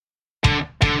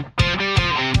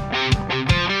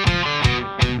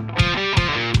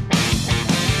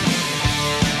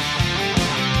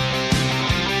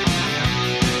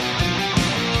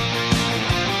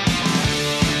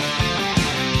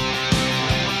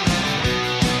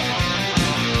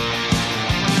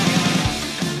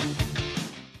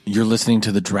You're listening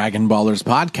to the Dragon Ballers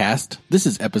podcast. This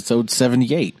is episode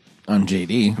 78. I'm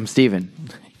JD. I'm Steven.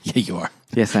 Yeah, you are.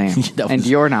 Yes, I am. And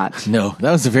you're not. No,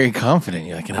 that was very confident.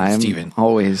 You're like, and I'm Steven.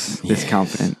 Always this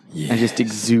confident. Yes. I just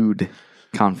exude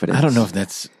confidence. I don't know if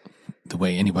that's the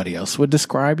way anybody else would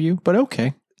describe you, but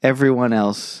okay. Everyone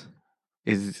else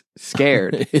is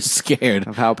scared. Is scared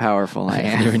of how powerful I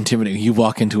am. They're intimidating. You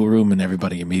walk into a room and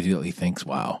everybody immediately thinks,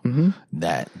 wow,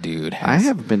 that dude has... I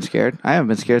haven't been scared. I haven't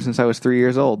been scared since I was 3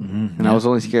 years old. And I was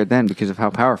only scared then because of how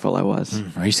powerful I was.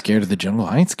 Are you scared of the jungle?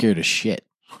 I ain't scared of shit.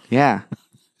 Yeah.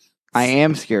 I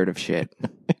am scared of shit.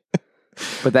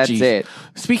 But that's it.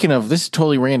 Speaking of, this is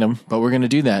totally random, but we're going to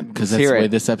do that because that's the way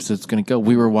this episode's going to go.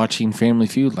 We were watching Family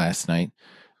Feud last night,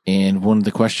 and one of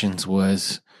the questions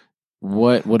was,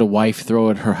 what would a wife throw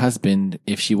at her husband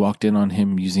if she walked in on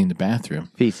him using the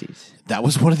bathroom? Feces. That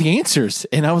was one of the answers.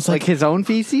 And I was like... his own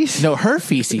feces? No, her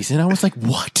feces. And I was like,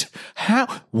 what? How?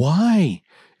 Why?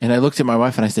 And I looked at my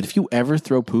wife and I said, if you ever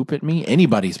throw poop at me,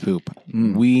 anybody's poop,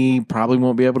 we probably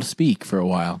won't be able to speak for a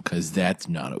while because that's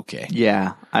not okay.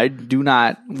 Yeah. I do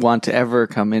not want to ever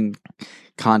come in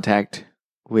contact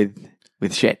with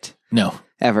shit. No.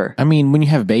 Ever. I mean, when you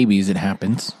have babies, it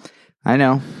happens. I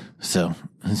know. So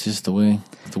it's just the way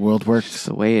the world works. It's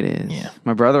the way it is. Yeah.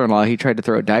 My brother-in-law, he tried to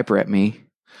throw a diaper at me.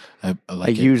 I like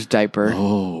a used diaper.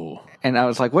 Oh. And I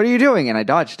was like, what are you doing? And I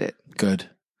dodged it. Good.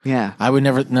 Yeah. I would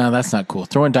never. No, that's not cool.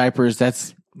 Throwing diapers,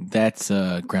 that's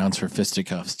grounds for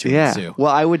fisticuffs to ensue.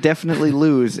 Well, I would definitely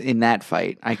lose in that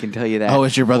fight. I can tell you that. Oh,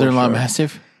 is your brother-in-law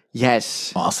massive?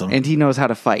 Yes. Awesome. And he knows how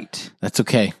to fight. That's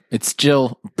okay. It's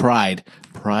still pride.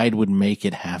 Pride would make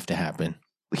it have to happen.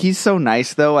 He's so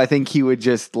nice, though. I think he would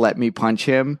just let me punch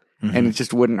him, and it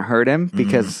just wouldn't hurt him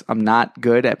because I'm not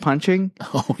good at punching.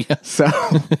 Oh, yeah. So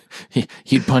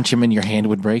you'd punch him and your hand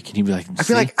would break, and he'd be like, I'd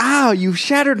be like, ow, you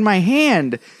shattered my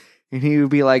hand. And he would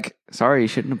be like, sorry, you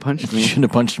shouldn't have punched me. You shouldn't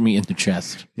have punched me in the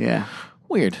chest. Yeah.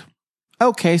 Weird.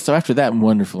 Okay, so after that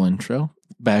wonderful intro,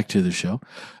 back to the show.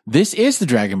 This is the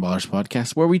Dragon Ballers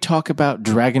podcast where we talk about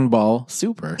Dragon Ball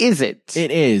Super. Is it?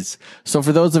 It is. So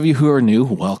for those of you who are new,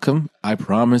 welcome. I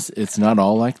promise it's not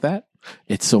all like that.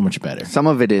 It's so much better. Some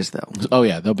of it is, though. Oh,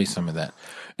 yeah, there'll be some of that.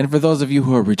 And for those of you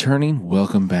who are returning,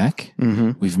 welcome back.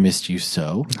 We've missed you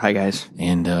so. Hi, guys.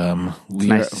 And it's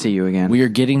nice to see you again. We are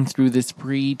getting through this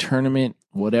pre-tournament,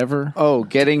 whatever. Oh,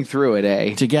 getting through it,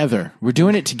 eh? Together. We're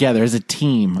doing it together as a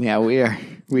team. Yeah, we are.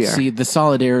 We are. See, the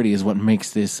solidarity is what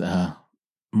makes this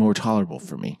more tolerable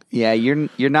for me. Yeah,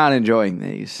 you're not enjoying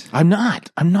these. I'm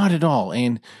not at all.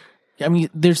 And I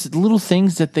mean, there's little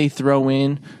things that they throw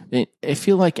in. I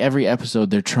feel like every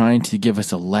episode they're trying to give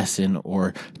us a lesson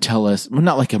or tell us, well,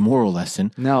 not like a moral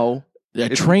lesson. No. A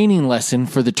training lesson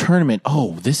for the tournament.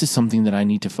 Oh, this is something that I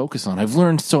need to focus on. I've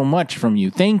learned so much from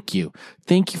you. Thank you.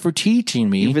 Thank you for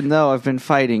teaching me. Even though I've been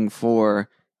fighting for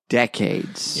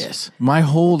decades. Yes. My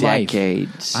whole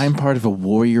decades. life. I'm part of a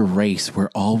warrior race where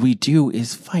all we do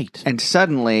is fight. And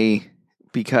suddenly,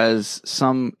 because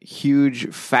some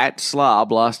huge fat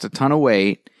slob lost a ton of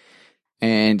weight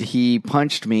and he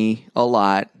punched me a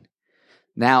lot,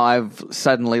 now I've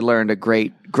suddenly learned a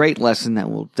great lesson that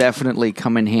will definitely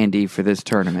come in handy for this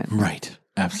tournament. Right.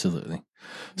 Absolutely.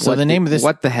 So the name of this...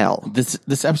 What the hell?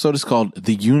 This episode is called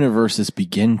The Universes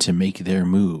Begin to Make Their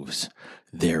Moves.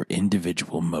 Their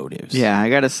individual motives. Yeah, I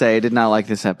gotta say, I did not like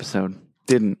this episode.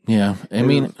 Didn't. Yeah, I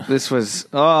mean... This was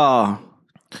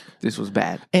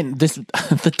bad. And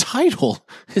the title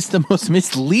is the most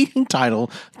misleading title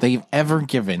they've ever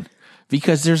given.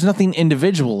 Because there's nothing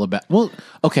individual about... Well,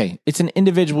 okay, it's an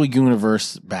individual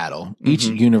universe battle. Each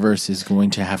universe is going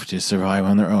to have to survive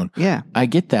on their own. Yeah. I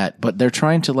get that, but they're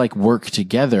trying to work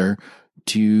together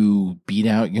to beat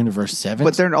out Universe 7.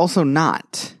 But they're also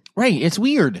not. Right, it's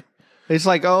weird. It's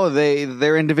like,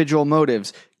 their individual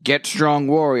motives. Get strong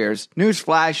warriors.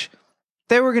 Newsflash,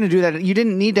 they were going to do that. You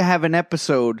didn't need to have an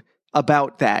episode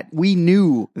about that. We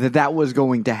knew that was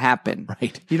going to happen.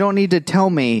 Right. You don't need to tell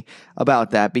me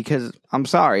about that because, I'm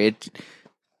sorry,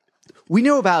 we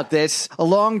knew about this a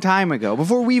long time ago,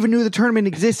 before we even knew the tournament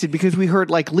existed because we heard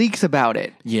leaks about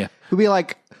it. Yeah. We'd be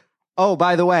like, oh,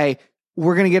 by the way,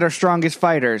 we're going to get our strongest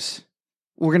fighters.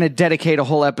 We're going to dedicate a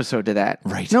whole episode to that.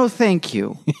 Right. No, thank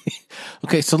you.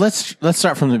 Okay, so let's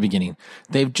start from the beginning.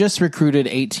 They've just recruited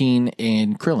 18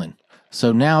 in Krillin.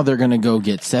 So now they're going to go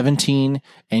get 17,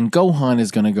 and Gohan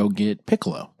is going to go get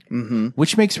Piccolo.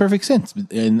 Which makes perfect sense.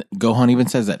 And Gohan even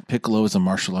says that Piccolo is a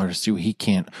martial artist too. He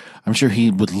can't, I'm sure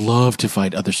he would love to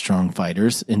fight other strong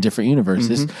fighters in different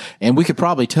universes. And we could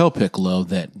probably tell Piccolo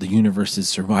that the universe's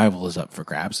survival is up for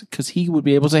grabs because he would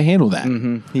be able to handle that.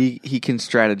 He can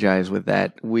strategize with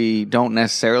that. We don't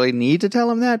necessarily need to tell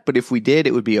him that, but if we did,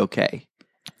 it would be okay.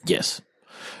 Yes.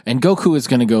 And Goku is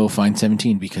going to go find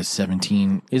 17 because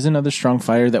 17 is another strong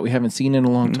fighter that we haven't seen in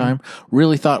a long time.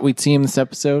 Really thought we'd see him this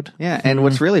episode. Yeah, and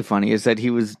what's really funny is that he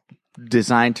was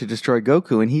designed to destroy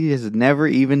Goku, and he has never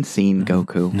even seen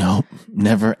Goku. Nope.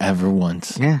 Never, ever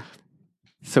once. Yeah.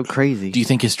 So crazy. Do you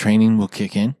think his training will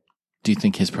kick in? Do you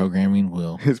think his programming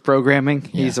will? His programming?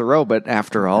 Yeah. He's a robot,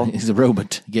 after all. He's a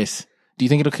robot. Yes. Do you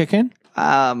think it'll kick in?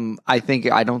 I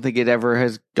don't think it ever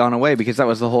has gone away, because that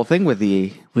was the whole thing with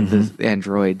the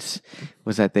androids,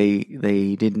 was that they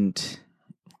didn't.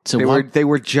 So they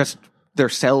were just, their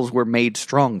cells were made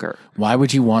stronger. Why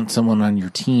would you want someone on your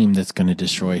team that's going to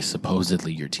destroy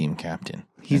supposedly your team captain?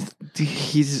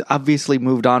 He's obviously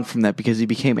moved on from that because he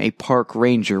became a park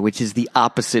ranger, which is the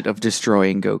opposite of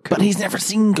destroying Goku. But he's never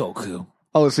seen Goku.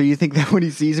 Oh, so you think that when he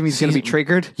sees him, he's going to be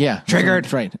triggered? Yeah. Triggered.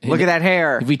 That's right. Look at that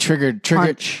hair. If we triggered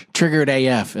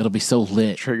AF, it'll be so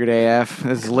lit. Triggered AF.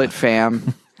 This is lit,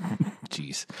 fam.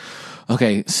 Jeez.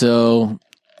 Okay, so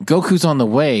Goku's on the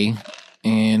way,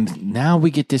 and now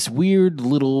we get this weird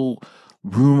little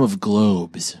room of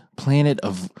globes, planet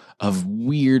of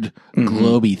weird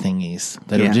globy thingies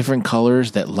that are different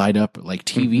colors that light up like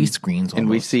TV screens. And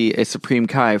we see a Supreme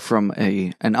Kai from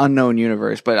an unknown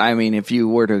universe. But I mean, if you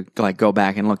were to like go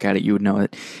back and look at it, you would know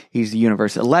that he's the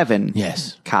Universe 11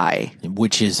 Kai.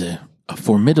 Which is a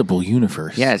formidable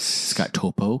universe. Yes. It's got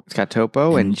Topo. It's got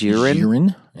Topo and Jiren.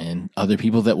 Jiren and other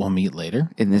people that we'll meet later.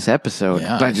 In this episode.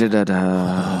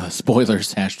 Yeah.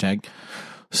 Spoilers, hashtag.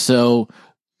 So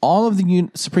all of the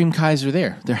Supreme Kais are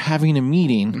there. They're having a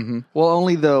meeting. Well,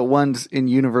 only the ones in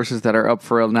universes that are up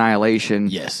for annihilation.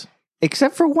 Yes.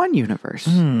 Except for one universe.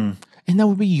 And that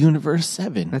would be Universe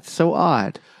 7. That's so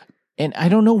odd. And I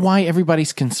don't know why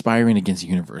everybody's conspiring against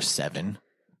Universe 7.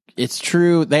 It's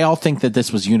true. They all think that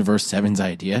this was Universe 7's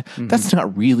idea. That's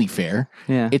not really fair.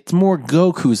 Yeah. It's more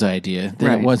Goku's idea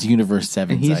than it was Universe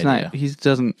 7's idea. He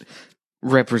doesn't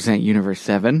represent Universe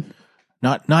 7.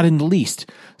 Not in the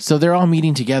least. So they're all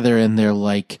meeting together and they're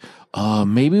like,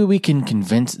 maybe we can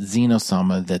convince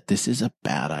Zeno-sama that this is a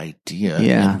bad idea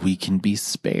and we can be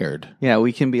spared. Yeah,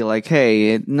 we can be like,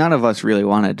 hey, none of us really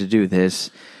wanted to do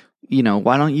this. You know,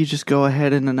 why don't you just go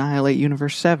ahead and annihilate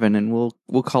Universe 7 and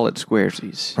we'll call it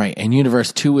Squaresies. Right. And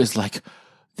Universe 2 is like,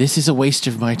 this is a waste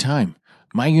of my time.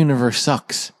 My universe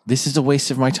sucks. This is a waste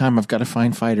of my time. I've got to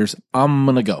find fighters. I'm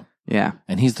going to go. Yeah.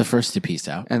 And he's the first to peace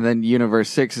out. And then Universe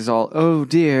 6 is all, oh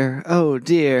dear, oh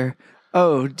dear,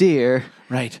 oh dear.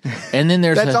 Right. And then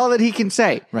there's That's all that he can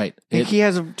say. Right. He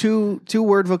has a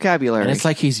two-word vocabulary. And it's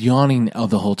like he's yawning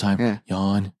the whole time. Yeah.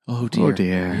 Yawn. Oh dear. Oh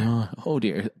dear. Yawn. Oh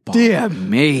dear. Dear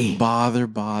me. Bother.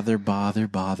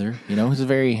 You know, he's a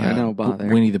very I know, bother.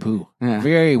 Winnie the Pooh. Yeah.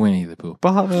 Very Winnie the Pooh.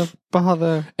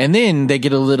 Bother. And then they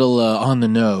get a little on the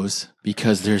nose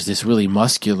because there's this really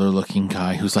muscular looking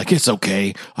guy who's like, it's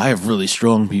okay. I have really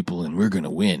strong people and we're going to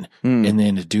win. And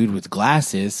then a dude with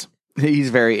glasses. He's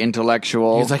very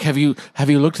intellectual. He's like, have you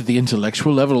looked at the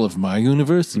intellectual level of my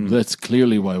universe? That's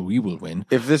clearly why we will win.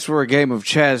 If this were a game of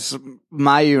chess,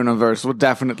 my universe would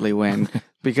definitely win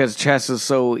because chess is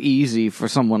so easy for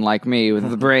someone like me with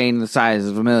the brain the size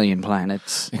of 1,000,000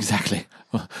 planets. Exactly.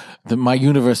 My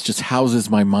universe just houses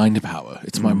my mind power.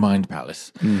 It's my mind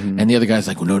palace. And the other guy's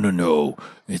like, well, no.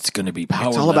 It's going to be power.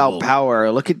 It's all about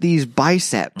power. Look at these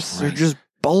biceps. Right. They're just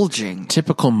bulging.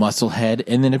 Typical muscle head.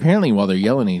 And then apparently while they're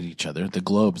yelling at each other, the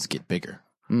globes get bigger.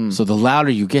 So the louder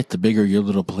you get, the bigger your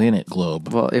little planet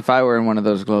globe. Well, if I were in one of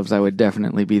those globes, I would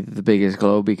definitely be the biggest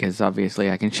globe because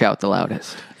obviously I can shout the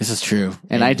loudest. This is true.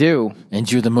 And I do. And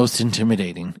you're the most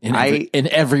intimidating in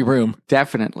every room.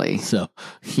 Definitely. So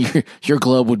your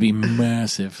globe would be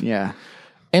massive. Yeah.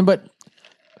 But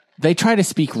they try to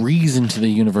speak reason to the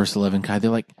Universe 11 Kai.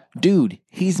 They're like, dude,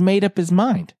 he's made up his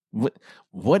mind.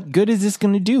 What good is this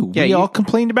going to do? Yeah, we all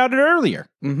complained about it earlier.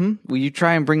 Well, you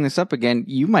try and bring this up again,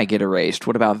 you might get erased.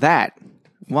 What about that?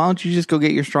 Why don't you just go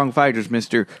get your strong fighters,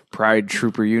 Mr. Pride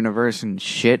Trooper Universe and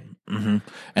shit? And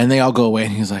they all go away,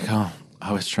 and he's like, oh,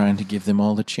 I was trying to give them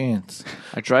all a chance.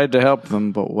 I tried to help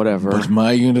them, but whatever. But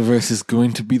my universe is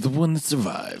going to be the one that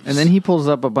survives. And then he pulls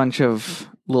up a bunch of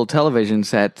little television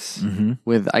sets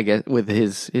with, I guess, with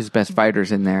his best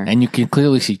fighters in there. And you can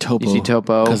clearly see Topo. You see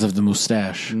Topo. Because of the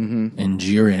mustache. And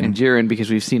Jiren. And Jiren, because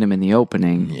we've seen him in the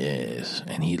opening. Yes.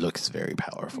 And he looks very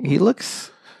powerful.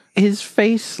 His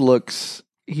face looks,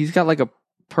 he's got like a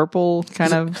purple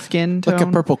kind of skin tone. Like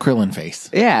a purple Krillin face.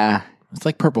 Yeah. It's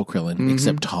like purple Krillin,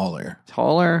 except taller.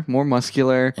 Taller, more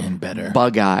muscular. And better.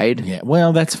 Bug-eyed. Yeah,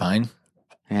 well, that's fine.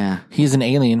 Yeah. He's an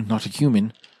alien, not a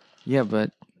human. Yeah,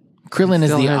 but Krillin is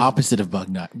still the has- opposite of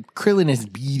Bugnut. Krillin is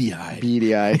beady-eyed.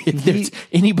 Beady-eyed. If there's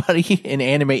anybody in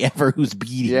anime ever who's Yeah,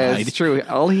 beady-eyed, it's true.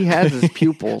 All he has is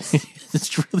pupils.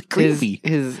 it's really creepy.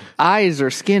 His eyes are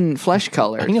skin flesh I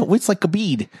colored. know, it's like a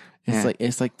bead. Yeah.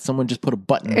 It's like someone just put a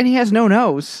button. And he has no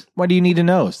nose Why do you need a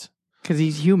nose? because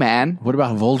he's human. What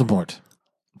about Voldemort?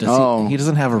 He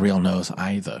doesn't have a real nose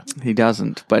either. He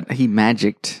doesn't, but he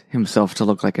magicked himself to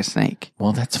look like a snake.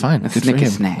 Well, that's fine. A Good for him.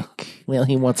 snake. Well,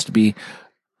 he wants to be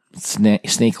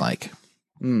snake-like.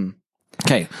 Mm.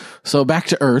 Okay, so back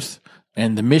to Earth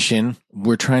and the mission.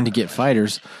 We're trying to get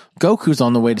fighters. Goku's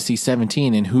on the way to see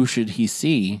 17, and who should he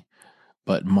see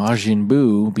but Majin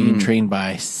Buu being trained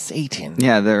by Satan?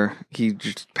 Yeah, he's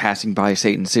just passing by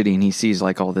Satan City, and he sees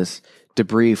like all this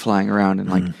debris flying around and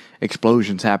like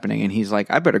explosions happening, and he's like,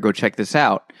 I better go check this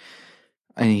out.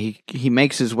 And he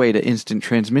makes his way to instant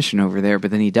transmission over there,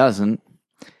 but then he doesn't.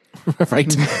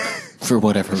 Right? For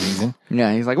whatever reason.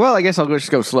 Yeah, he's like, well, I guess I'll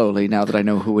just go slowly now that I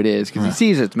know who it is, because he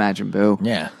sees it's Majin Buu.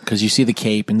 Yeah, because you see the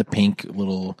cape and the pink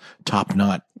little top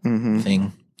knot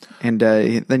thing. And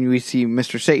then we see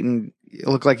Mr. Satan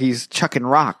look like he's chucking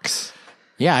rocks.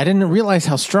 Yeah, I didn't realize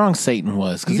how strong Satan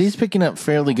was, because he's picking up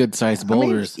fairly good-sized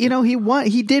boulders. I mean,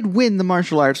 he did win the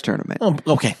martial arts tournament. Oh,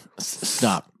 okay,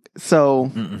 stop. So,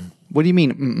 what do you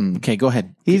mean? Mm-mm? Okay, go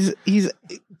ahead.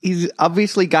 He's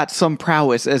obviously got some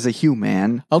prowess as a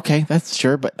human. Okay, that's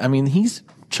sure, but I mean, he's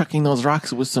chucking those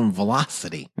rocks with some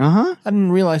velocity. Uh-huh. I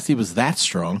didn't realize he was that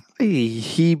strong.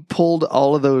 He pulled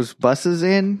all of those buses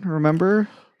in, remember?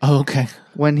 Oh, okay.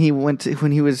 When he was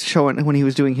doing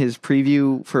his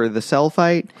preview for the Cell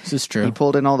fight, This is he true.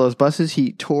 pulled in all those buses.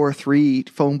 He tore 3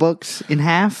 phone books in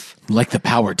half. Like the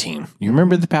power team. You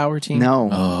remember the power team? No.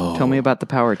 Oh. Tell me about the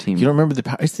power team. You don't remember the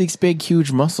power? It's these big,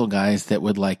 huge muscle guys that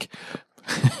would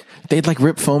they'd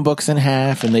rip phone books in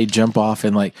half and they'd jump off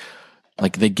and like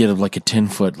they'd get a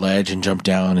 10-foot ledge and jump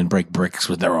down and break bricks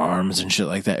with their arms and shit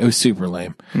like that. It was super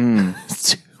lame.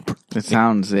 Super. It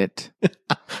sounds it.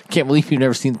 Can't believe you've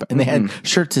never seen and they had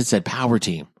shirts that said power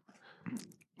team.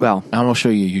 Well, I'm going to show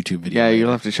you a YouTube video. yeah, later.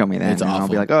 you'll have to show me that. It's and I'll awful.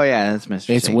 be like, oh yeah, that's Mr.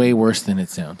 It's Satan. way worse than it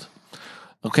sounds.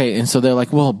 Okay, and so they're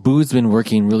like, well, Boo's been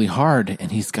working really hard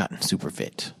and he's gotten super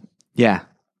fit. Yeah,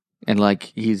 and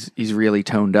he's really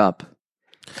toned up.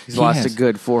 He's He lost has. a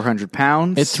good 400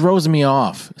 pounds. It throws me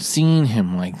off seeing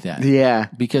him like that. Yeah,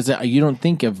 Because you don't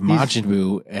think of Majin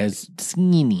Buu as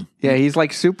skinny. yeah, he's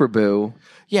like Super Boo,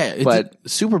 Yeah, it's But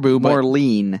Super Buu, but more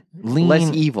lean,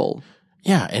 less evil.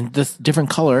 yeah, and this different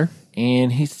color,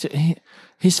 and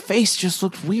his face just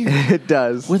looked weird It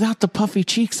does. without the puffy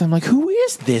cheeks. I'm like, who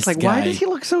is this Like, guy? why does he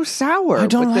look so sour? I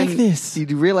don't But like then this.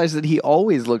 You realize that he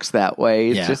always looks that way.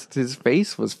 It's Yeah. just his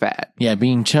face was fat. Yeah,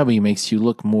 being chubby makes you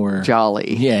look more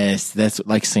Jolly. Yes, that's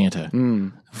like Santa.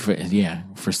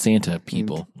 For Santa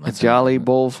people. A That's jolly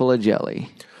bowl full of jelly.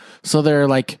 So they're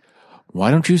like, why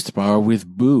don't you spar with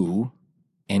Boo?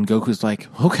 And Goku's like,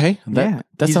 okay, that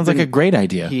He's sounds like been- a great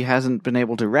idea. He hasn't been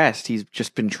able to rest. He's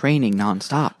just been training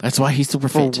nonstop That's why he's super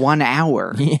for fit. 1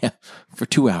 hour. Yeah, for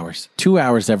 2 hours. 2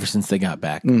 hours ever since they got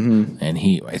back. And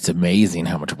it's amazing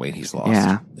how much weight he's lost.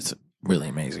 Yeah. It's really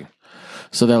amazing.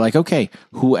 So they're like, okay,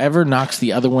 whoever knocks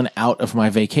the other one out of my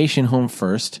vacation home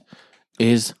first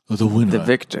is the winner. The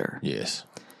victor. Yes.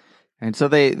 And so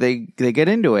they get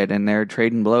into it and they're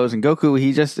trading blows. And Goku,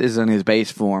 he just is in his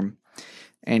base form.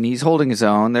 And he's holding his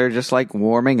own. They're just like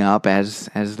warming up as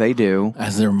they do.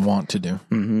 As they're wont to do.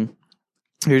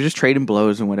 They're just trading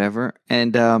blows and whatever.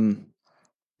 And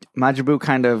Majin Buu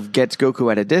kind of gets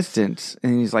Goku at a distance.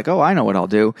 And he's like, oh, I know what I'll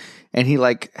do. And he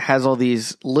has all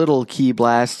these little ki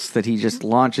blasts that he just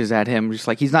launches at him. Just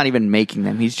like he's not even making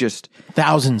them. He's just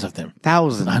Thousands of them.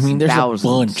 thousands. I mean, there's thousands, a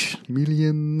bunch.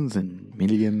 Millions and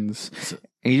millions.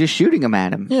 And he's just shooting them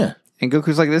at him. Yeah. And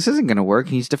Goku's like, this isn't going to work.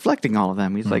 And he's deflecting all of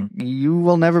them. He's like, you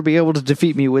will never be able to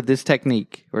defeat me with this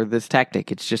technique or this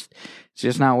tactic. It's just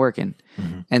not working.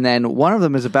 And then one of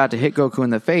them is about to hit Goku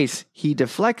in the face. He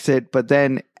deflects it, but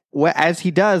then as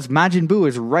he does, Majin Buu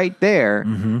is right there,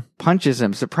 punches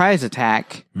him, surprise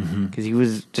attack, because he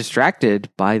was distracted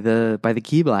by the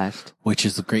ki blast. Which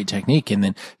is a great technique. And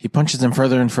then he punches him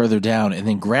further and further down and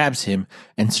then grabs him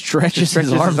and stretches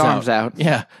his arms out.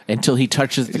 Yeah. Until he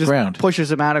touches the Just ground.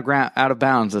 pushes him out of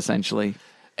bounds, essentially.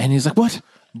 And he's like, what?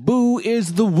 Boo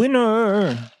is the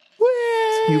winner.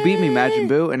 You beat me, Majin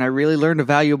Buu, and I really learned a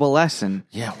valuable lesson.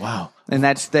 Yeah, wow. And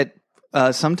that's that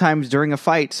sometimes during a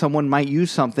fight, someone might use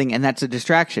something, and that's a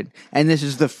distraction. And this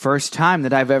is the first time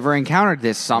that I've ever encountered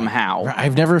this somehow.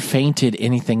 I've never feinted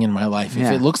anything in my life. If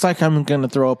Yeah. it looks like I'm going to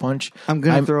throw a punch, I'm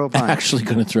gonna throw a punch. actually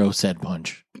going to throw said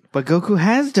punch. But Goku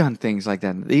has done things like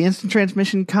that. The instant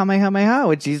transmission Kamehameha,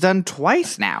 which he's done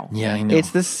twice now. Yeah, I know.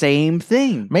 It's the same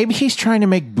thing. Maybe he's trying to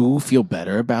make Boo feel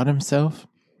better about himself.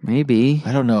 Maybe.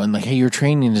 I don't know. And like, hey, your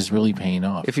training is really paying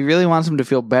off. If he really wants him to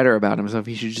feel better about himself,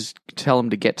 he should just tell him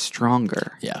to get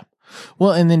stronger. Yeah.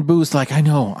 Well, and then Boo's like, I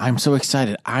know, I'm so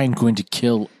excited. I'm going to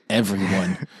kill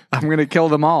everyone. I'm going to kill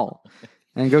them all.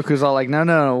 And Goku's all like,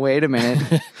 no, wait a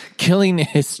minute. Killing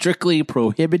is strictly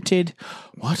prohibited.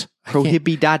 What?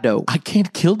 Prohibidado. I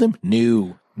can't kill them?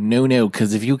 No,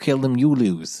 because if you kill them, you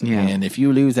lose. Yeah. And if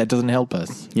you lose, that doesn't help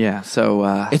us. Yeah,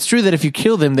 so... It's true that if you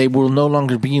kill them, they will no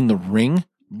longer be in the ring.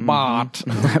 But...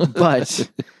 but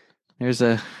there's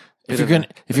a... If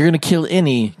you're gonna kill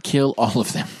any, kill all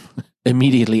of them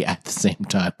immediately at the same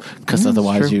time. Because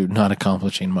otherwise you're not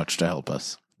accomplishing much to help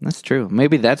us. That's true.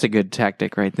 Maybe that's a good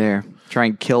tactic right there. Try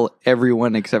and kill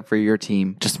everyone except for your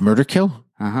team. Just murder kill?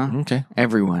 Uh-huh. Okay.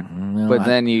 Everyone. No, but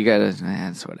then you gotta...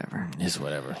 it's whatever. It's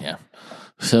whatever, yeah.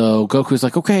 So Goku's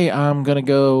like, okay, I'm going to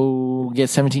go get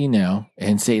 17 now.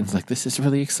 And Satan's like, this is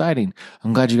really exciting.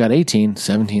 I'm glad you got 18.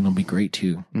 17 will be great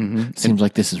too. Mm-hmm. Seems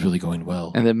like this is really going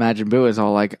well. And then Majin Buu is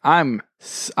all like, I'm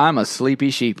a sleepy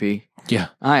sheepy. Yeah.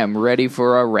 I am ready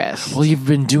for a rest. Well, you've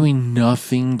been doing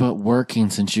nothing but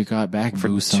working since you got back, for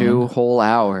Buu-san. 2 whole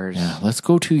hours. Yeah, let's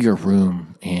go to your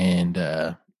room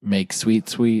and make sweet,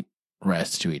 sweet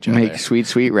rest to each other. Make sweet,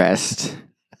 sweet rest.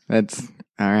 That's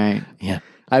all right. Yeah.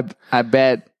 I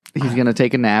bet he's going to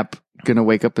take a nap, going to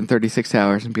wake up in 36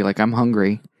 hours and be like, I'm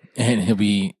hungry. And he'll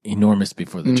be enormous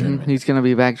before the tournament. He's going to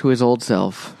be back to his old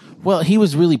self. Well, he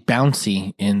was really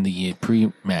bouncy in the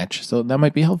pre-match, so that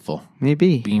might be helpful.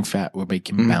 Maybe. Being fat will make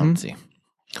him bouncy.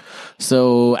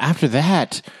 So after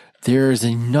that, there's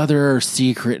another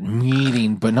secret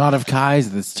meeting, but not of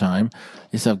Kai's this time.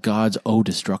 It's of God's O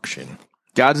Destruction.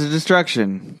 Gods of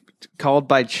Destruction, called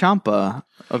by Champa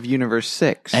of Universe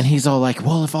 6. And he's all like,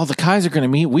 well, if all the Kais are going to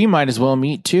meet, we might as well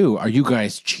meet too. Are you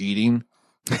guys cheating?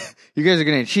 You guys are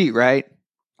going to cheat, right?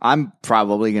 I'm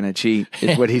probably going to cheat,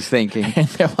 is what he's thinking. And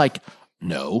they're like,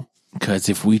 no, because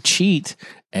if we cheat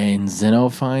and Zeno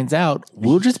finds out,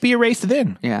 we'll just be erased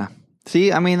then. Yeah.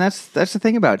 See, I mean, that's the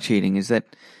thing about cheating is that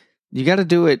you got to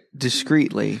do it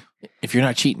discreetly. If you're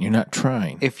not cheating, you're not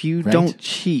trying. If you don't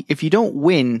cheat, if you don't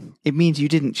win, it means you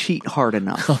didn't cheat hard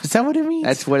enough. Oh, is that what it means?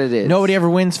 That's what it is. Nobody ever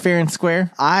wins fair and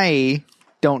square? I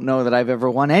don't know that I've ever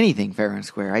won anything fair and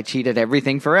square. I cheat at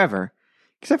everything forever.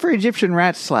 Except for Egyptian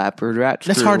rat slap or rat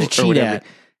screw. That's hard to cheat at.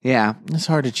 Yeah. That's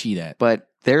hard to cheat at. But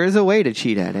there is a way to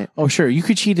cheat at it. Oh, sure. You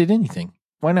could cheat at anything.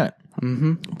 Why not?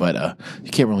 Mm-hmm. But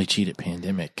you can't really cheat at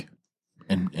Pandemic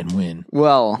and win.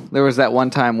 Well, there was that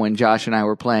one time when Josh and I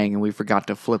were playing and we forgot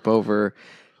to flip over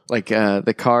like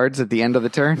the cards at the end of the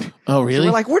turn. Oh, really? So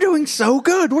we're like, we're doing so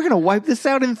good. We're going to wipe this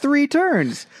out in 3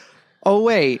 turns. Oh,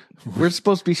 wait. We're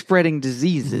supposed to be spreading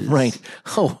diseases. Right.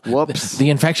 Oh, whoops.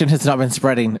 The infection has not been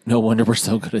spreading. No wonder we're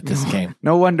so good at this game.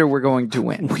 No wonder we're going to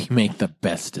win. We make the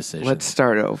best decisions. Let's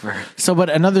start over. So, but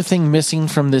another thing missing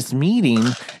from this meeting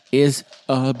is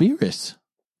Beerus.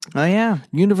 Oh, yeah.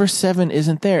 Universe 7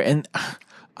 isn't there. And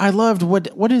I loved,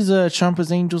 what is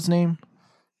Champa's angel's name?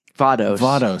 Vados.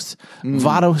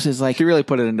 Vados is like... She really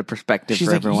put it into perspective she's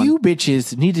for like, everyone. you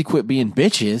bitches need to quit being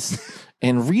bitches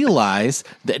and realize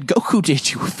that Goku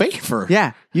did you a favor.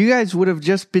 Yeah, you guys would have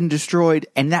just been destroyed,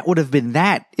 and that would have been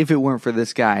that if it weren't for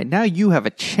this guy. Now you have a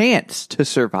chance to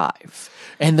survive.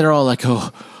 And they're all like,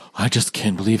 oh, I just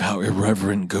can't believe how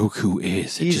irreverent Goku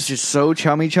is. He's just so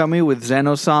chummy with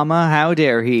Zeno-sama. How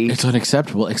dare he? It's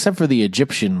unacceptable, except for the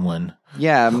Egyptian one.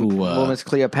 Yeah, Miss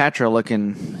Cleopatra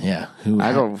looking. Yeah.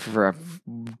 I don't for a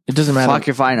it doesn't matter. Fuck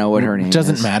if I know what her name is. It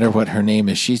doesn't matter what her name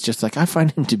is. She's just like, I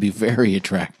find him to be very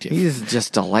attractive. He's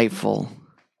just delightful.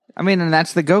 I mean, and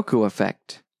that's the Goku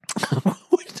effect.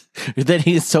 That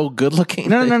he's so good looking?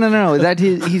 No. That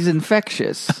he's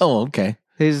infectious. Oh, okay.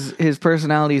 His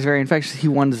personality is very infectious. He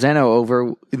won Zeno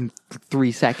over in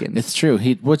 3 seconds. It's true.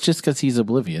 It's just because he's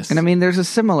oblivious. And I mean, there's a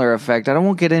similar effect. I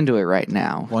won't get into it right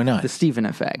now. Why not? The Steven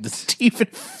effect. The Steven.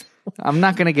 I'm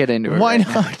not going to get into it. Why right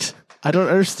not? Now. I don't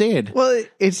understand. Well,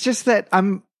 it's just that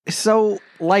I'm so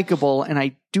likable, and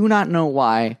I do not know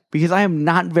why, because I am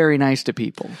not very nice to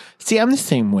people. See, I'm the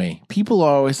same way. People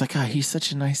are always like, he's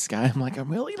such a nice guy. I'm like,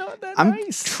 I'm really not that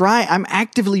nice. I'm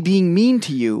actively being mean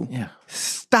to you. Yeah.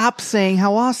 Stop saying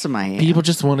how awesome I am. People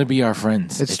just want to be our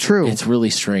friends. It's true. It's really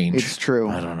strange. It's true.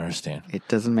 I don't understand. It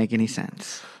doesn't make any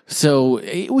sense. So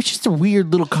it was just a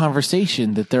weird little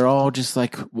conversation that they're all just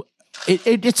like,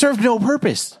 it served no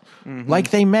purpose. Mm-hmm. Like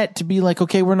they met to be like,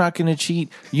 okay, we're not going to cheat.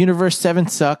 Universe 7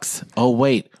 sucks. Oh,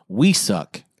 wait, we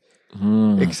suck.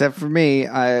 Except for me,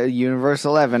 Universe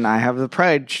 11, I have the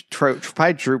Pride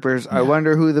Troopers. I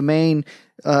wonder who the main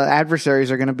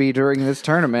adversaries are going to be during this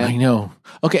tournament. I know.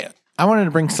 Okay, I wanted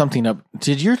to bring something up.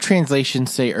 Did your translation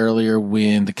say earlier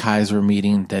when the Kais were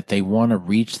meeting that they want to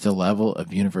reach the level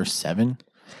of Universe 7?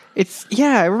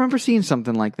 I remember seeing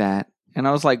something like that. And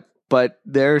I was like, but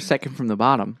they're second from the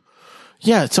bottom.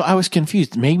 Yeah, so I was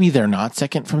confused. Maybe they're not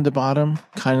second from the bottom,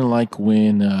 kind of like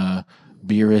when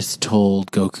Beerus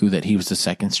told Goku that he was the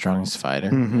second strongest fighter.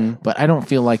 Mm-hmm. But I don't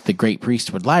feel like the Great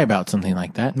Priest would lie about something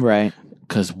like that. Right.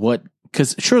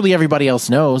 Because surely everybody else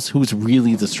knows who's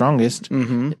really the strongest.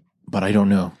 Mm-hmm. But I don't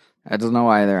know. I don't know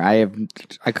either.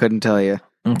 I couldn't tell you.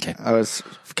 Okay. I was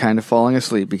kind of falling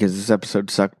asleep because this episode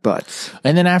sucked butts.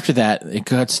 And then after that, it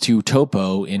cuts to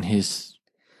Toppo in his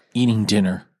eating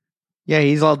dinner. Yeah,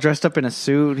 he's all dressed up in a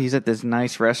suit. He's at this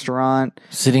nice restaurant.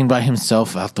 Sitting by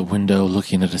himself out the window,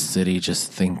 looking at a city,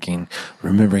 just thinking,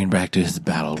 remembering back to his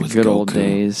battle with good Goku. old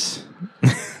days.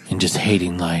 And just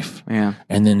hating life. Yeah.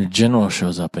 And then the general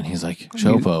shows up and he's like,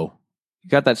 Toppo. You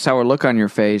got that sour look on your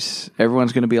face.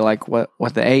 Everyone's going to be like, what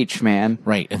the H, man?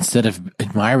 Right. Instead of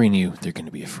admiring you, they're going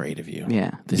to be afraid of you.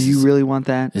 Yeah. Do you really want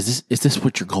that? Is this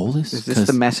what your goal is? Is this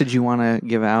the message you want to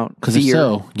give out? Because if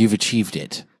so, you've achieved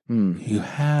it. You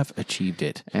have achieved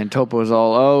it. And Topo's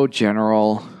all, oh,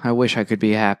 General, I wish I could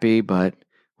be happy, but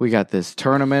we got this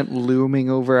tournament looming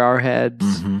over our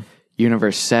heads. Mm-hmm.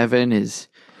 Universe 7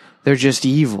 they're just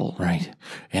evil. Right.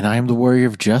 And I am the warrior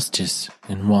of justice.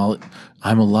 And while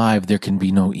I'm alive, there can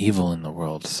be no evil in the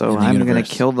world. So I'm going to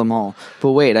kill them all.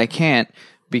 But wait, I can't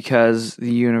because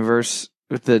the universe,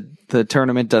 the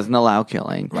tournament doesn't allow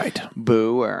killing. Right.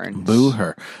 Boo her. Boo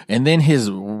her. And then his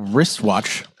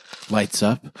wristwatch lights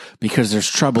up because there's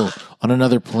trouble on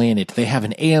another planet. They have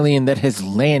an alien that has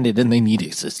landed and they need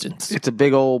assistance. It's a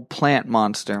big old plant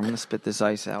monster. I'm going to spit this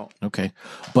ice out. Okay.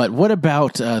 But what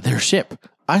about their ship?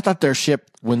 I thought their ship,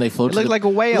 when they floated, looked like a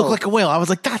whale. Looked like a whale. I was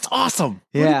like, that's awesome.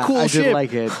 Yeah, what a cool I ship. did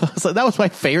like it. I was like, that was my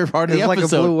favorite part of the episode. It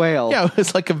was like a blue whale. Yeah, it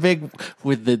was like a big,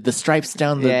 with the stripes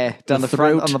down the down the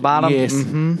throat. front, on the bottom. Yes.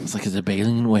 Mm-hmm. It's like a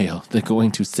baleen whale. They're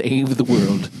going to save the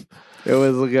world. It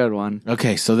was a good one.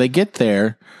 Okay, so they get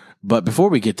there. But before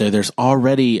we get there, there's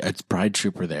already a Pride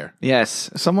Trooper there.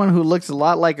 Yes, someone who looks a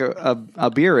lot like a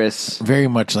Beerus. Very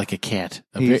much like a cat.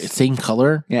 Same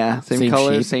color. Yeah, same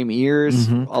color, shape. same ears,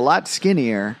 a lot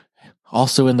skinnier.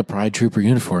 Also in the Pride Trooper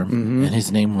uniform, and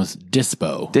his name was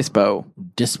Dispo. Dispo.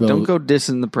 Don't go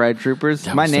dissing the Pride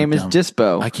Troopers. My name is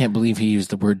Dispo. I can't believe he used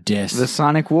the word dis. The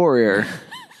Sonic Warrior.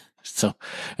 So,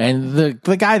 and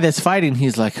the guy that's fighting,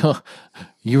 he's like, oh,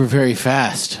 you were very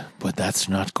fast, but that's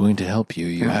not going to help you.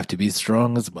 You have to be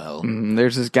strong as well.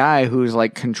 There's this guy who's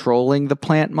like controlling the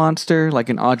plant monster, like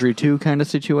an Audrey 2 kind of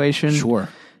situation. Sure.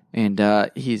 And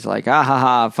he's like, ah ha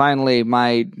ha, finally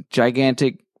my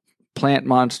gigantic plant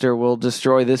monster will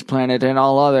destroy this planet and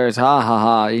all others. Ha ha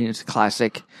ha. It's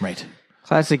classic. Right.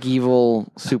 Classic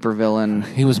evil supervillain.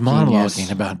 He was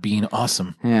monologuing about being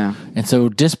awesome. Yeah. And so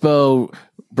Dispo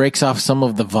breaks off some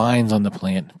of the vines on the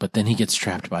plant, but then he gets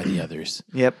trapped by the others.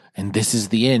 Yep. And this is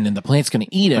the end, and the plant's going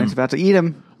to eat him. It's about to eat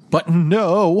him. But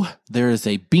no, there is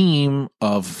a beam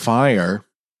of fire,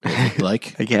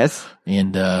 like, I guess.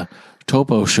 And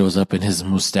Topo shows up in his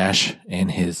mustache and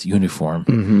his uniform,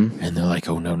 and they're like,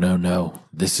 oh, no,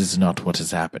 this is not what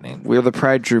is happening. We're the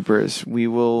Pride Troopers. We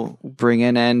will bring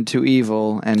an end to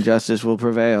evil, and justice will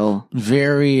prevail.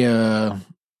 Very,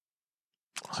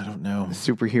 I don't know.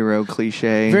 Superhero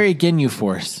cliche. Very Ginyu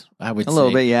Force, I would say. A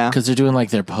little bit, yeah. Because they're doing like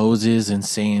their poses and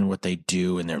saying what they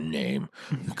do in their name.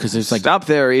 Because there's like Stop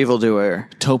there, evildoer.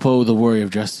 Topo, the Warrior of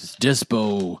Justice,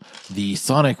 Dispo, the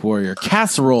Sonic Warrior,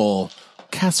 Casserole.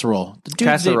 The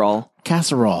dude's Casserole. name-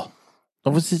 Casserole.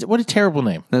 What a terrible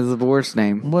name. That's the worst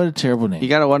name. What a terrible name. You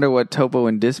gotta wonder what Topo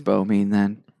and Dispo mean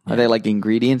then. Are they like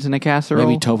ingredients in a casserole?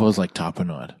 Maybe Topo's like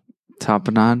Tapenade.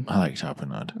 Tapenade? I like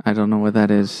Tapenade. I don't know what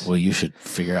that is. Well, you should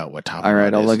figure out what Tapenade is. All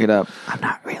right, I'll look it up. I'm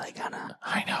not really gonna.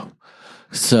 I know.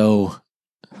 So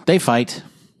they fight.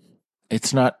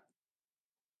 It's not.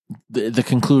 The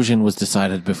conclusion was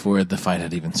decided before the fight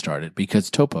had even started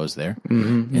because Topo's there.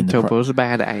 Mm-hmm. And Topo's a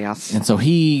badass. And so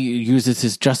he uses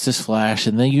his Justice Flash,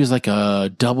 and they use like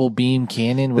a double beam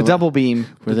cannon. The double beam.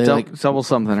 Where they double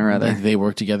something or other. They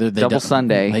work together. Double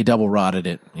Sunday. They double rotted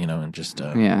it, and just.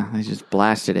 Yeah, they just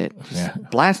blasted it. Yeah.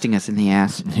 Blasting us in the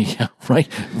ass. Yeah, right.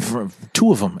 For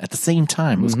two of them at the same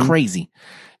time. It was crazy.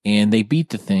 And they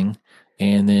beat the thing.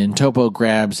 And then Topo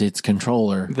grabs its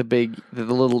controller. The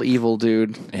little evil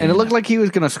dude. And it looked like he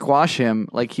was going to squash him.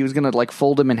 Like he was going to like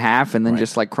fold him in half and then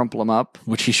just like crumple him up.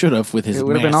 Which he should have with his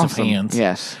massive hands.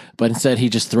 Yes. But instead he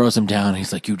just throws him down.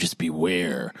 He's like, you just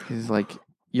beware. He's like,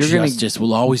 Justice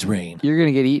will always reign. You're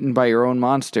gonna get eaten by your own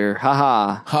monster. Ha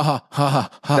ha. Ha ha ha ha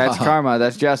ha. That's karma.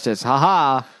 That's justice. Ha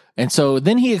ha. And so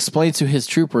then he explains to his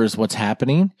troopers what's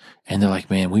happening, and they're like,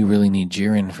 "Man, we really need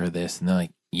Jiren for this." And they're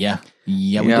like, "Yeah,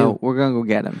 we do. We're gonna go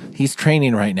get him." He's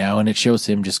training right now, and it shows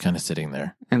him just kind of sitting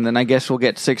there. And then I guess we'll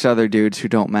get 6 other dudes who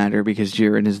don't matter because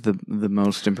Jiren is the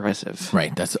most impressive.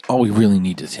 Right. That's all we really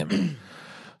need is him.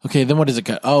 Okay, then what does it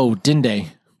got? Oh, Dende.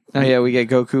 Oh yeah, we get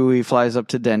Goku. He flies up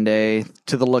to Dende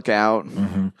to the lookout.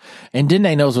 Mm-hmm. And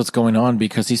Dende knows what's going on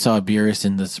because he saw Beerus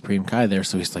and the Supreme Kai there.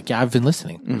 So he's like, "Yeah, I've been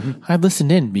listening. Mm-hmm. I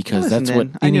listened in because that's what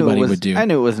anybody would do." I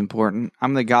knew it was important.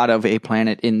 I'm the god of a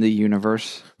planet in the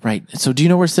universe. Right. So do you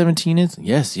know where 17 is?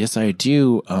 Yes, I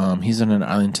do. He's on an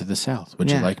island to the south.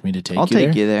 Would you like me to take I'll you there?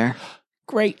 take you there.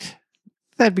 Great.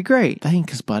 That'd be great.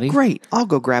 Thanks, buddy. Great. I'll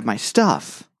go grab my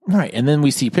stuff. Right. And then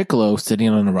we see Piccolo sitting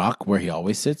on a rock where he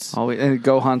always sits. And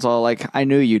Gohan's all like, "I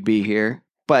knew you'd be here."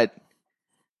 But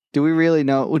do we really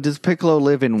know? Does Piccolo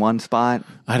live in one spot?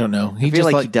 I don't know. I feel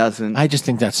like he doesn't. I just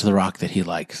think that's the rock that he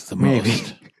likes the most. Maybe.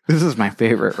 This is my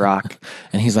favorite rock.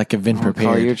 And he's like, "I've been prepared."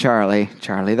 Call you Charlie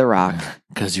the Rock.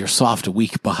 Because your soft,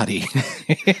 weak body.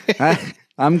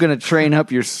 I'm going to train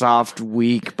up your soft,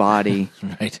 weak body.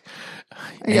 Right.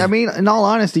 I mean, in all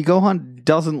honesty, Gohan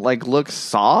doesn't look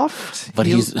soft. But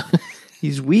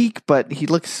he's weak, but he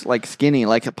looks skinny.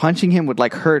 Punching him would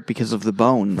hurt because of the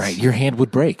bones. Right. Your hand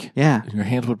would break. Yeah. Your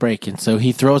hand would break. And so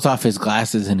he throws off his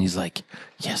glasses and he's like,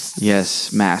 "Yes.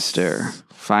 Yes, master.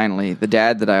 Finally, the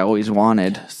dad that I always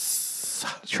wanted.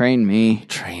 Train me.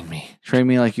 Train me. Train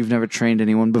me like you've never trained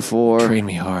anyone before. Train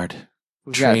me hard."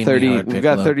 We've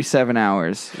got 37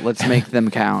 hours. Let's make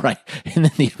them count. Right. And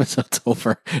then the episode's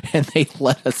over and they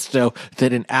let us know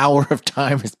that an hour of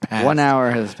time has passed. 1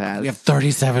 hour has passed. We have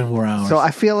 37 more hours. So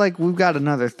I feel like we've got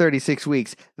another 36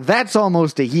 weeks. That's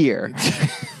almost a year.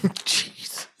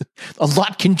 Jeez. A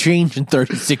lot can change in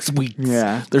 36 weeks.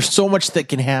 Yeah. There's so much that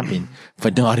can happen,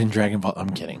 but not in Dragon Ball. I'm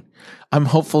kidding. I'm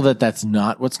hopeful that that's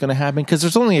not what's going to happen because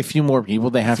there's only a few more people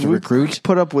they have to recruit.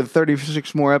 Put up with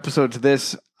 36 more episodes of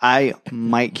this, I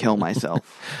might kill myself.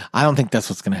 I don't think that's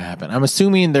what's going to happen. I'm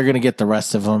assuming they're going to get the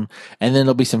rest of them, and then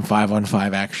there'll be some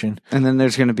 5-on-5 action. And then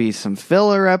there's going to be some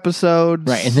filler episodes.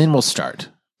 Right, and then we'll start.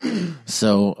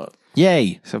 So,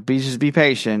 yay. So just be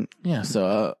patient. Yeah,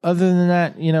 so other than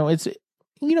that,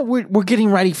 we're getting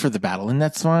ready for the battle, and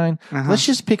that's fine. Let's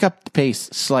just pick up the pace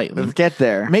slightly. Let's get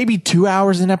there. Maybe 2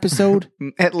 hours an episode.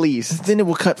 At least. Then it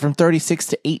will cut from 36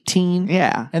 to 18.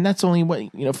 Yeah. And that's only,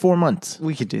 4 months.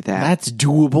 We could do that. That's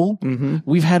doable. Mm-hmm.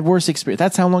 We've had worse experience.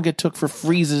 That's how long it took for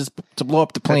freezes to blow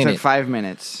up the planet. It took 5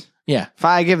 minutes. Yeah. If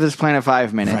I give this planet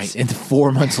 5 minutes. Right. And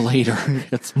 4 months later,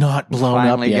 it's not blown up yet.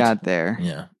 Finally got there.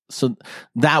 Yeah. So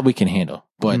that we can handle.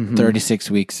 But 36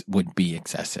 weeks would be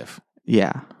excessive.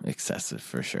 Yeah. Excessive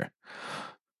for sure.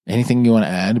 Anything you want to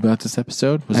add about this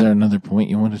episode? Was there another point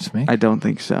you wanted to make? I don't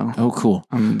think so. Oh, cool.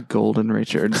 I'm Golden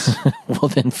Richards. Well,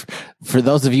 then, for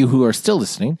those of you who are still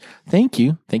listening, thank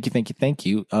you. Thank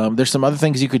you. There's some other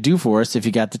things you could do for us if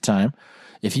you got the time.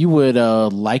 If you would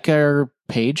like our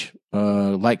page,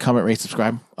 like, comment, rate,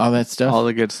 subscribe, all that stuff. All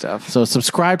the good stuff. So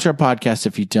subscribe to our podcast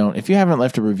if you don't. If you haven't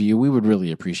left a review, we would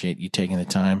really appreciate you taking the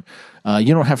time.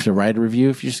 You don't have to write a review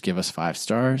if you just give us 5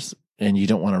 stars. And you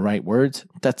don't want to write words,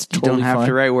 that's totally fine. You don't have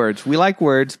to write words. We like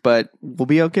words, but we'll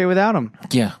be okay without them.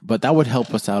 Yeah, but that would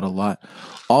help us out a lot.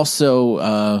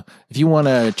 Also, if you want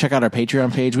to check out our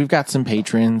Patreon page, we've got some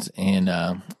patrons, and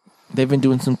they've been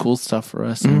doing some cool stuff for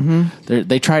us.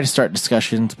 They try to start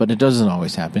discussions, but it doesn't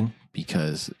always happen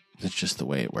because it's just the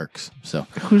way it works. So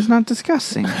who's not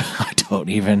discussing? I don't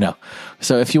even know.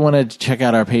 So if you want to check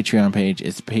out our Patreon page,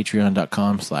 it's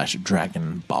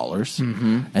patreon.com/dragonballers.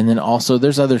 And then also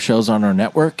there's other shows on our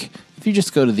network. If you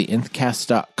just go to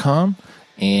theinthcast.com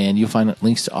and you'll find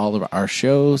links to all of our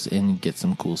shows and get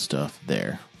some cool stuff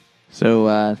there.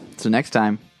 So next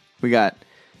time we got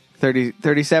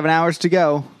 37 hours to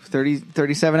go,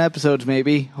 37 episodes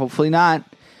maybe, hopefully not.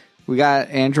 We got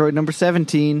android number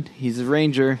 17. He's a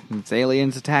ranger. It's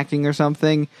aliens attacking or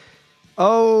something.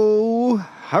 Oh,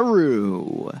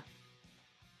 Haru.